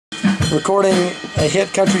recording a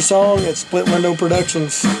hit country song at Split Window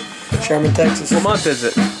Productions, Sherman, Texas. What month is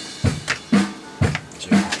it?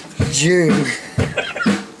 June.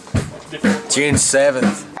 June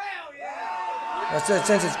 7th. I said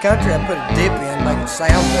since it's country, I put a dip in, make it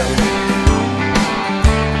sound better.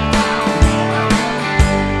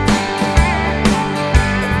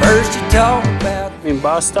 First you talk about In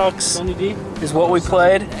Bostocks is what we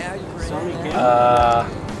played.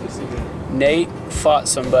 Nate fought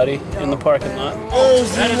somebody in the parking lot.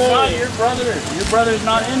 That is not your brother. Your brother's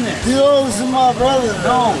not in there. D-Lo's my brother.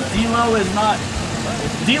 No, D-Lo is not.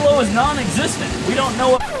 D-Lo is non-existent. We don't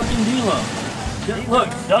know a fucking D-Lo. Look,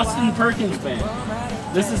 Dustin Perkins Band.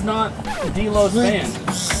 This is not D-Lo's band.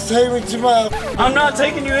 Take me to my... I'm not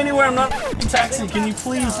taking you anywhere. I'm not a taxi. Can you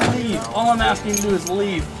please leave? All I'm asking you to do is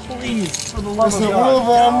leave. Please, for the love of God.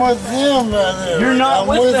 But I'm with them right there. You're not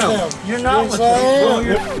with them. You're not with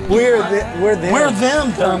them. We're them. We're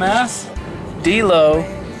them, dumbass. D-Lo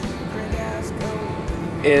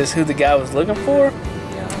is who the guy was looking for,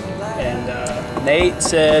 and Nate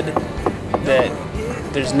said that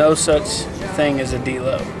there's no such thing as a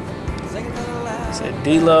D-Lo. He said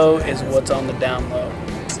D-Lo is what's on the down low,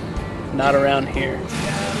 not around here.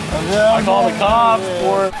 I call the cops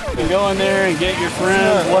or go in there and get your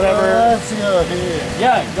friends, whatever. Let's go here.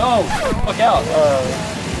 Yeah, go. Fuck out.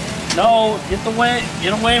 No, get away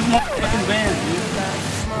from my fucking van,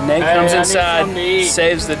 dude. Nate comes inside,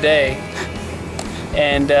 saves the day,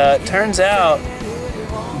 and turns out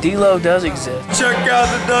D-Lo does exist. Check out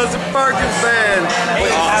the Dustin Perkins Band.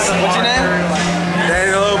 What's your name?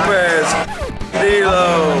 Danny Lopez.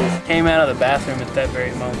 D-Lo. Came out of the bathroom at that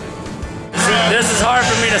very moment. This is hard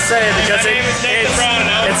for me to say because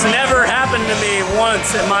it's never happened to me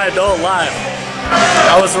once in my adult life.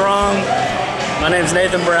 I was wrong. My name's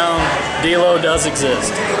Nathan Brown. D-Lo does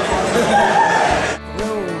exist.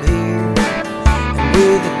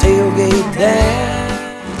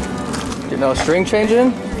 Get no string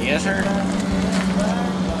changing? Yes, sir.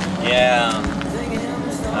 Yeah,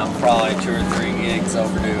 I'm probably 2 or 3 gigs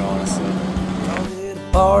overdue, honestly.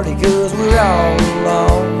 party 'cause we're all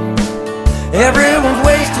alone. Everyone's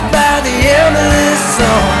wasted by the end of this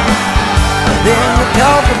song. Then we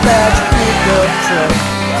talk about your pickup truck.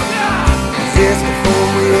 Is this the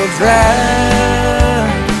 4-wheel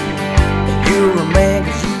drive? You're a man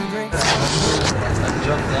 'cause you drink.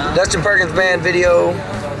 Dustin Perkins Band video,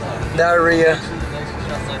 diarrhea,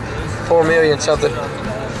 4 million something.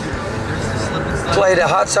 Played at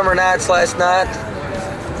Hot Summer Nights last night,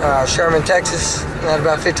 Sherman, Texas. Had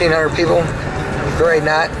about 1,500 people. Great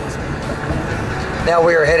night. Now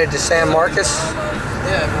we are headed to San Marcos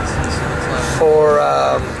for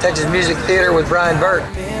Texas Music Theater with Brian Burt.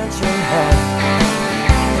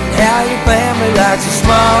 How your family likes to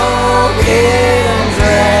smoke and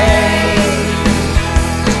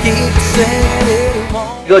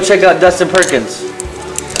drink. Go check out Dustin Perkins.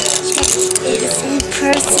 Dustin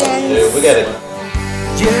Perkins. Yeah, we got it.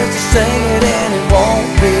 Just sing it and it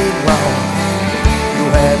won't be long.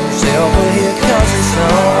 You'll have yourself a hit country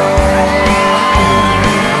song.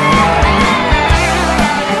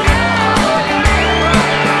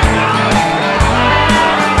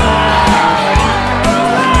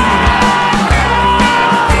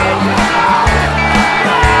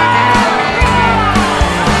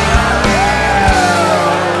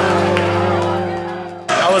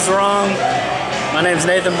 I was wrong. My name's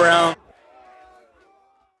Nathan Brown.